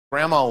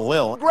Grandma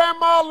Lil.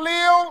 Grandma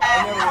Lil?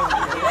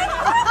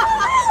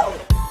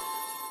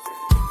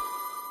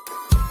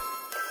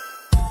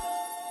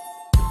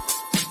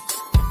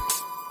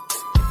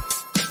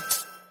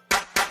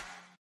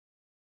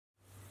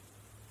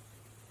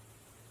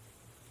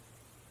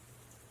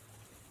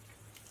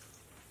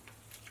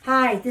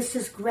 Hi, this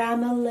is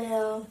Grandma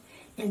Lil,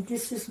 and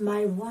this is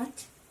my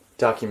what?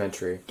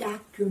 Documentary.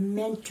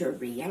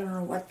 Documentary. I don't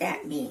know what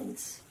that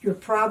means. You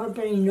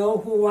probably know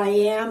who I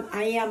am.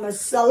 I am a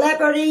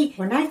celebrity.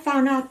 When I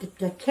found out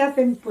that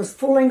Kevin was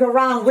fooling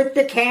around with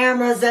the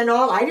cameras and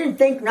all, I didn't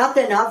think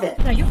nothing of it.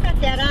 Now, you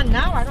got that on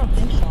now? I don't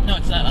think so. No,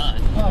 it's not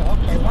on. Oh,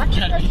 okay. Watch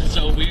it. That'd be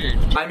so weird.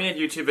 I made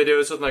YouTube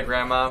videos with my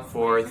grandma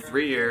for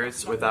 3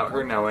 years without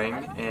her knowing,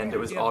 and it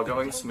was all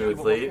going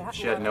smoothly.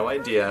 She had no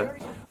idea.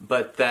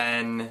 But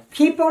then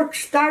people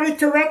started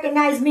to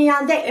recognize me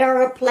on the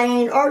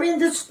airplane or in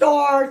the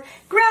store.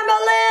 Grandma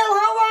Lil,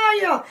 how are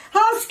you?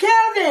 How's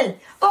Kevin?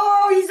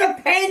 Oh, he's a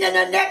pain in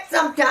the neck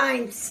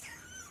sometimes.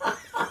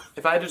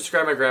 if I had to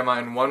describe my grandma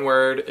in one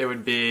word, it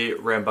would be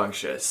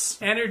rambunctious.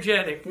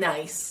 Energetic.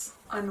 Nice.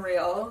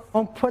 Unreal.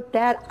 Don't put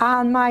that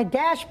on my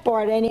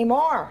dashboard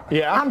anymore.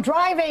 Yeah? I'm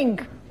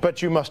driving.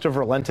 But you must have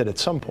relented at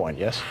some point,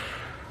 yes?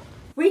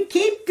 We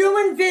keep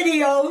doing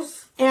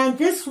videos, and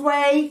this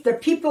way the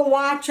people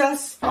watch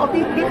us. All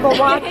these people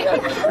watch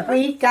us.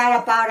 We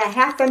got about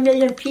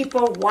 500,000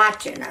 people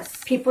watching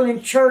us. People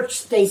in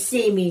church, they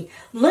see me.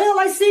 Lil,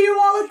 I see you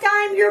all the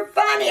time. You're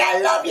funny.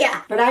 I love you.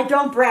 But I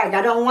don't brag.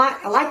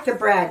 I like to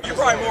brag. You're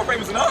probably more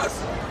famous than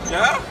us.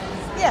 Yeah?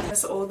 Yeah.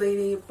 This old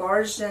lady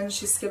barged in,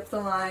 she skipped the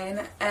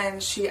line,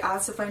 and she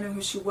asked if I knew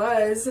who she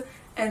was,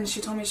 and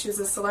she told me she was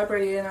a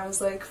celebrity, and I was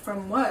like,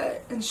 from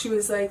what? And she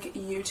was like,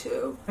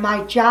 YouTube.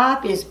 My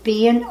job is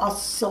being a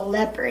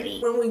celebrity.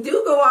 When we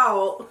do go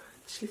out,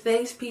 she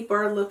thinks people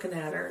are looking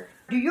at her.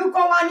 Do you go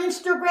on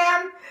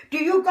Instagram? Do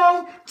you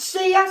go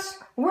see us?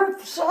 We're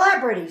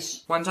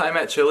celebrities. One time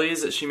at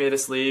Chili's, she made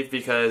us leave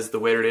because the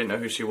waiter didn't know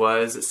who she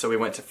was, so we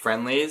went to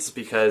Friendly's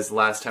because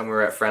last time we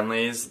were at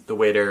Friendly's, the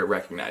waiter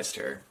recognized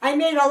her. I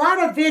made a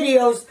lot of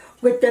videos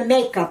with the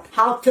makeup,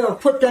 how to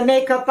put the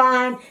makeup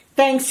on,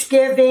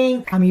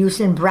 Thanksgiving. I'm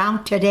using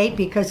brown today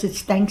because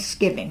it's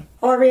Thanksgiving.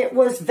 Or it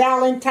was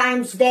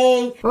Valentine's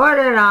Day. Put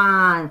it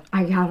on.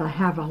 I gotta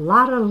have a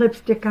lot of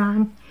lipstick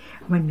on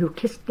when you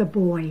kiss the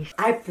boys.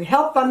 I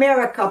help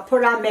America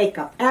put on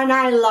makeup, and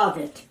I love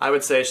it. I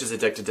would say she's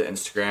addicted to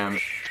Instagram.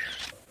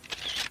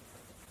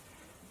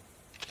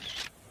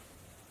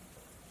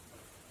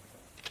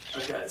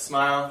 Okay,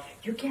 smile.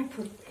 You can't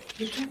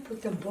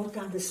put them both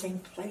on the same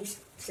place,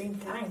 same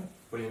time.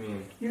 What do you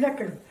mean? You're not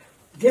gonna.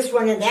 This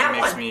one and that one.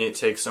 She makes me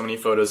take so many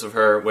photos of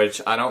her,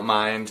 which I don't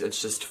mind.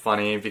 It's just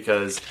funny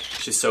because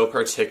she's so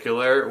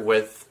particular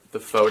with the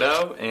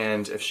photo,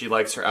 and if she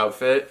likes her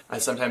outfit, I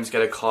sometimes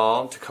get a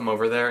call to come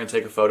over there and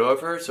take a photo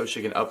of her so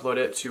she can upload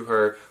it to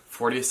her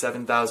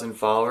 47,000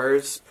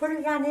 followers. Put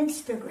it on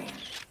Instagram.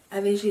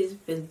 I think she's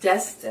been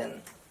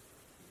destined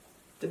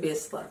to be a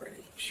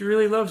celebrity. She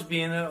really loves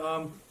being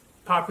a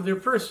popular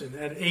person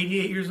at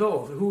 88 years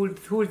old. Who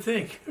would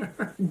think?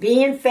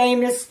 Being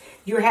famous,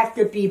 you have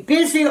to be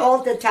busy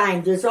all the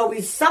time. There's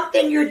always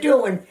something you're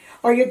doing,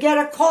 or you get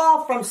a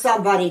call from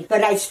somebody.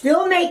 But I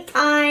still make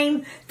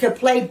time to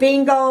play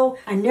bingo.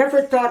 I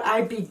never thought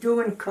I'd be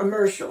doing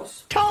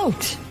commercials.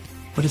 Totes.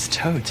 What is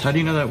totes? How do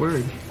you know that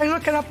word? I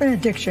look it up in a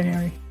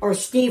dictionary. Or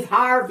Steve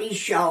Harvey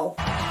show.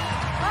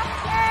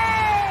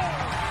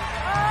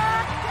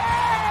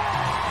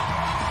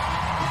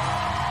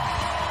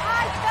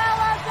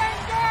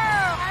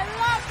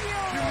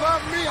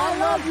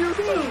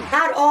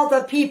 Not all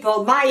the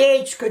people my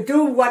age could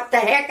do what the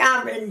heck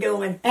I've been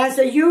doing. As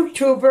a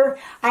YouTuber,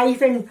 I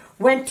even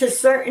went to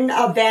certain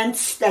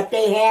events that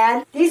they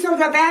had. These are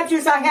the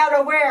badges I had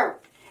to wear.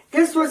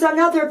 This was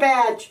another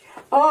badge.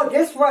 Oh,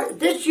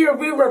 this year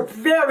we were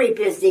very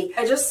busy.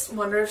 I just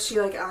wonder if she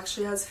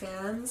actually has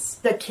fans.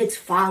 The kids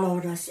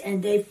followed us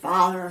and they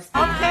followed us.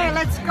 Okay,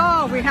 let's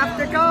go. We have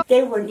to go.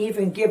 They wouldn't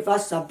even give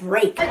us a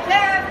break. The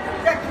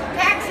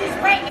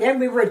taxi's waiting. Then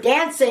we were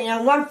dancing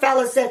and one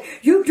fella said,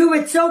 "You do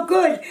it so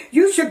good.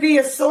 You should be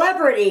a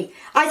celebrity."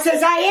 I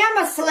says, "I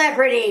am a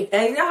celebrity."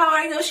 And you know how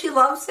I know she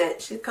loves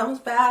it? She comes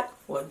back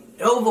with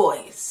no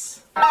voice.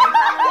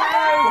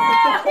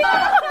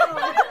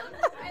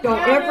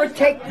 Don't ever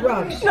take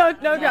drugs. No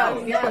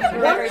drugs.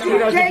 Once you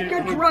take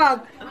a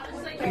drug,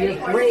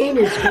 your brain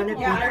is going to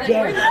be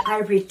dead. I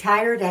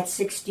retired at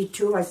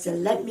 62. I said,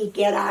 let me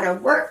get out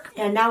of work.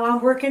 And now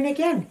I'm working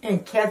again.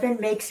 And Kevin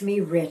makes me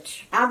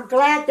rich. I'm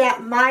glad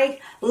that my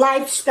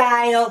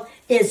lifestyle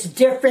is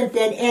different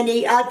than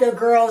any other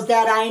girls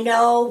that I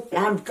know.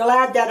 I'm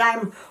glad that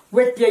I'm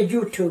with the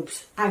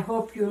YouTubes. I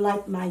hope you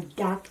like my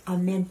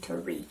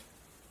documentary.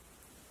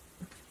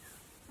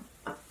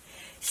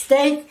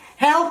 Stay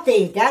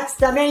healthy. That's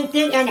the main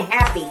thing, and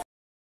happy.